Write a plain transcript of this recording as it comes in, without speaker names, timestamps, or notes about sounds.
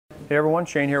Hey everyone,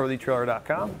 Shane here with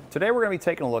etrailer.com. Today we're going to be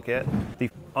taking a look at the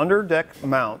Underdeck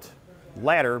Mount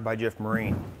Ladder by Jif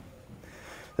Marine.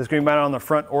 This is going to be mounted on the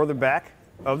front or the back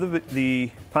of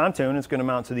the pontoon. It's going to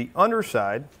mount to the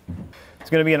underside. It's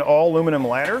going to be an all aluminum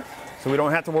ladder, so we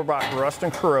don't have to worry about rust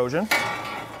and corrosion.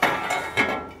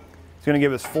 It's going to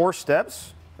give us 4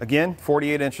 steps, again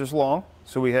 48 inches long,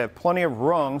 so we have plenty of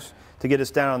rungs to get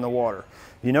us down in the water.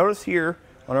 You notice here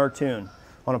on our tune,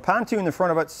 on a pontoon the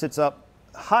front of it sits up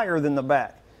higher than the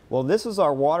back. Well, this is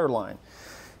our water line.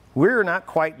 We're not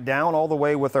quite down all the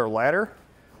way with our ladder,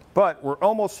 but we're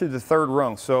almost to the 3rd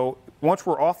rung. So once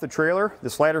we're off the trailer,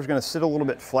 this ladder is going to sit a little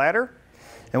bit flatter,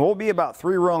 and we'll be about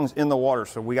 3 rungs in the water.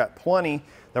 So we got plenty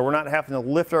that we're not having to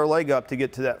lift our leg up to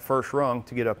get to that 1st rung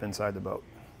to get up inside the boat.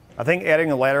 I think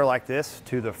adding a ladder like this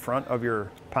to the front of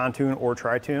your pontoon or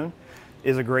tritoon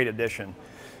is a great addition.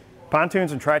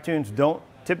 Pontoons and tritoons don't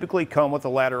typically come with a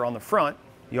ladder on the front.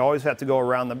 You always have to go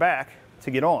around the back to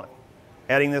get on.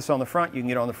 Adding this on the front, you can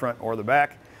get on the front or the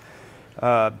back.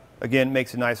 Again,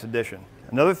 makes a nice addition.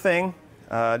 Another thing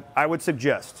I would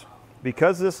suggest,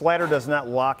 because this ladder does not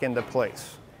lock into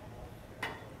place,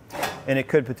 and it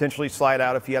could potentially slide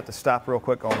out if you have to stop real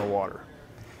quick on the water.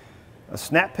 A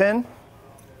snap pin,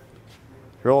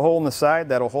 drill a hole in the side,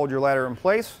 that'll hold your ladder in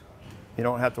place. You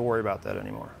don't have to worry about that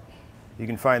anymore. You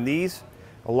can find these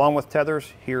along with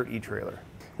tethers here at eTrailer.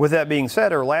 With that being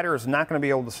said, our ladder is not going to be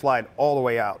able to slide all the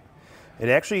way out. It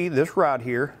actually, this rod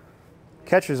here,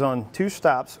 catches on 2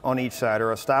 stops on each side,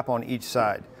 or a stop on each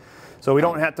side. So we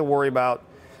don't have to worry about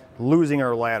losing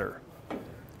our ladder.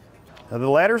 Now the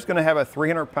ladder is going to have a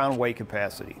 300-pound weight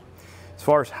capacity. As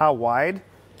far as how wide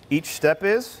each step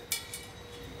is,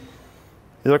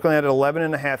 you're looking at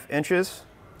 11.5 inches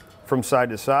from side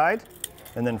to side,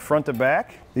 and then front to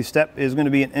back. The step is going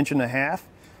to be 1.5 inches.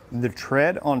 The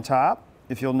tread on top,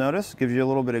 if you'll notice, gives you a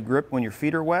little bit of grip when your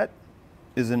feet are wet,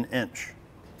 is 1 inch.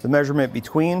 The measurement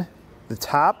between the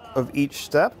top of each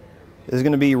step is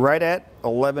going to be right at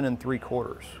 11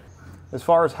 3/4. As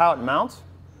far as how it mounts,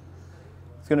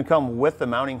 it's going to come with the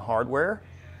mounting hardware,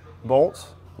 bolts,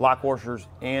 lock washers,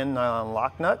 and nylon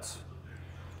lock nuts.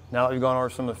 Now that we've gone over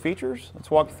some of the features, let's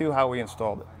walk through how we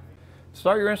installed it. To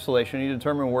start your installation, you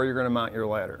determine where you're going to mount your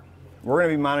ladder. We're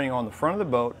going to be mounting on the front of the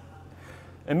boat,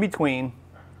 in between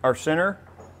our center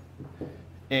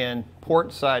and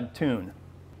port side tune.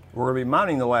 We're going to be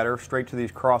mounting the ladder straight to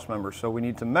these cross members, so we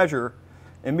need to measure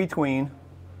in between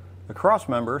the cross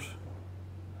members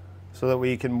so that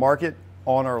we can mark it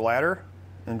on our ladder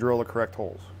and drill the correct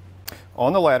holes.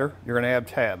 On the ladder, you're going to have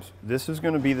tabs. This is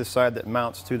going to be the side that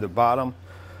mounts to the bottom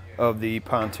of the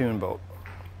pontoon boat.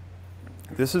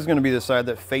 This is going to be the side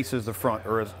that faces the front,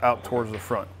 or is out towards the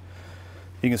front.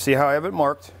 You can see how I have it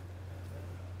marked.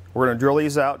 We're going to drill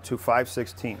these out to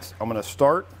 5/16. I'm going to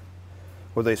start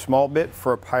with a small bit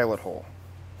for a pilot hole.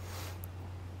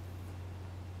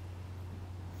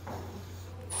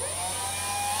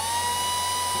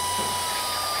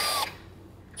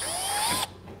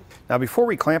 Now before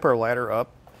we clamp our ladder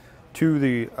up to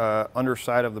the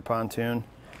underside of the pontoon,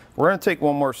 we're going to take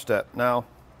one more step. Now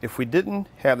if we didn't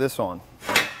have this on,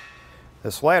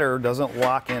 this ladder doesn't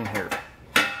lock in here.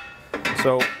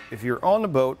 So if you're on the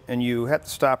boat and you have to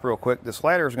stop real quick, this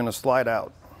ladder is going to slide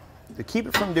out. To keep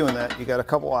it from doing that, you got a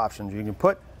couple options. You can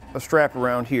put a strap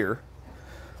around here,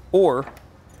 or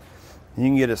you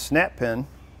can get a snap pin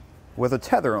with a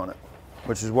tether on it,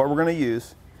 which is what we're going to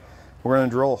use. We're going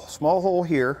to drill a small hole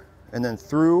here and then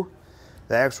through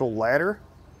the actual ladder,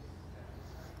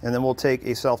 and then we'll take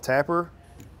a self-tapper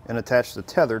and attach the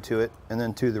tether to it, and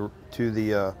then to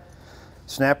the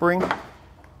snap ring.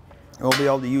 And we'll be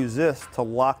able to use this to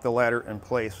lock the ladder in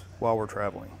place while we're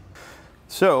traveling.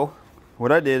 So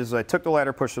what I did is I took the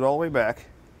ladder, pushed it all the way back,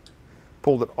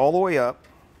 pulled it all the way up,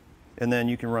 and then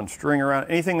you can run string around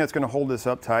anything that's going to hold this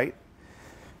up tight.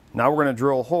 Now we're going to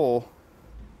drill a hole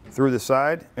through the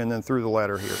side and then through the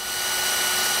ladder here.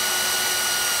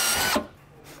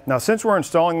 Now since we're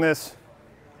installing this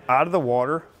out of the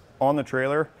water on the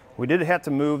trailer, we did have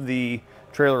to move the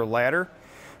trailer ladder.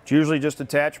 It's usually just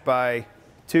attached by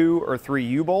 2 or 3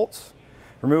 U-bolts.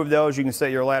 Remove those, you can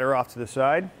set your ladder off to the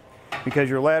side, because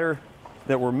your ladder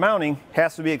that we're mounting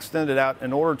has to be extended out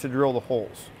in order to drill the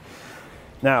holes.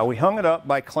 Now we hung it up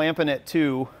by clamping it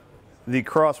to the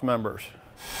cross members.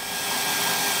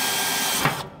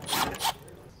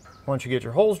 Once you get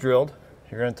your holes drilled,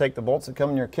 you're going to take the bolts that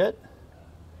come in your kit,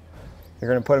 you're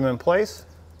going to put them in place,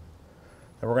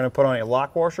 and we're going to put on a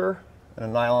lock washer and a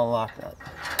nylon lock nut.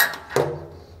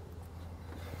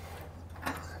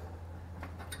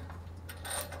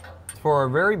 For our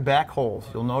very back holes,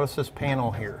 you'll notice this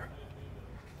panel here.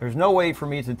 There's no way for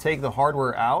me to take the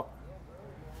hardware out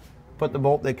put the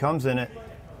bolt that comes in it,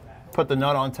 put the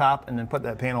nut on top, and then put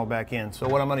that panel back in. So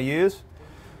what I'm going to use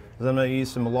is I'm going to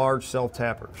use some large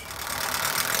self-tappers.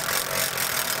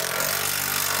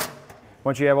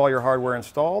 Once you have all your hardware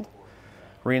installed,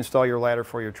 reinstall your ladder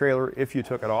for your trailer if you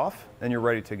took it off, and you're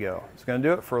ready to go. It's going to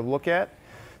do it for a look at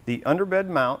the underbed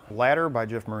mount ladder by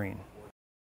Jif Marine.